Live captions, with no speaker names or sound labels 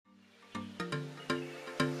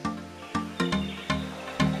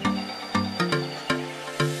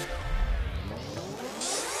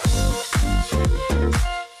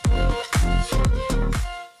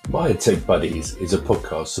My EdTech Buddies is a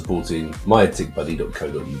podcast supporting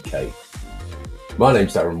myedtechbuddy.co.uk. My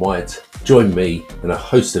name's Darren White. Join me and a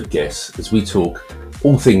host of guests as we talk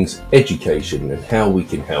all things education and how we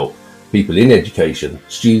can help people in education,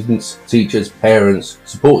 students, teachers, parents,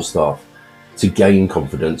 support staff to gain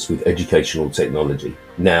confidence with educational technology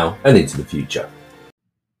now and into the future.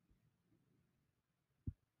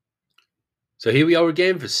 So here we are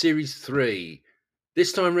again for Series 3.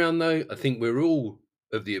 This time round though, I think we're all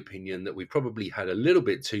of the opinion that we probably had a little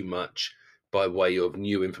bit too much by way of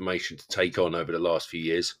new information to take on over the last few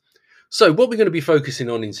years. So what we're going to be focusing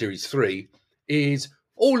on in Series 3 is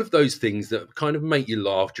all of those things that kind of make you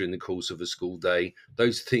laugh during the course of a school day,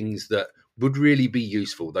 those things that would really be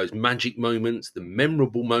useful, those magic moments, the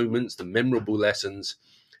memorable lessons,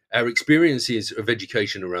 our experiences of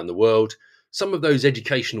education around the world, some of those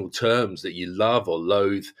educational terms that you love or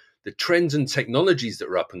loathe, the trends and technologies that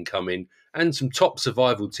are up and coming, and some top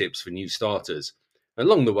survival tips for new starters.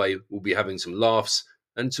 Along the way, we'll be having some laughs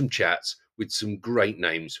and some chats with some great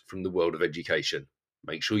names from the world of education.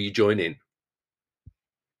 Make sure you join in.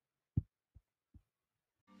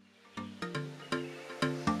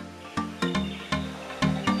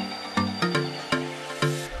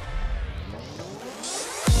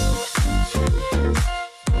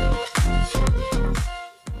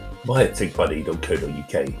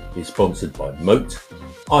 myedtechbuddy.co.uk is sponsored by Moat,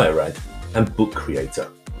 IRAD and Book Creator.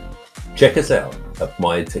 Check us out at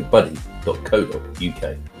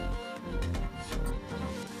myedtechbuddy.co.uk.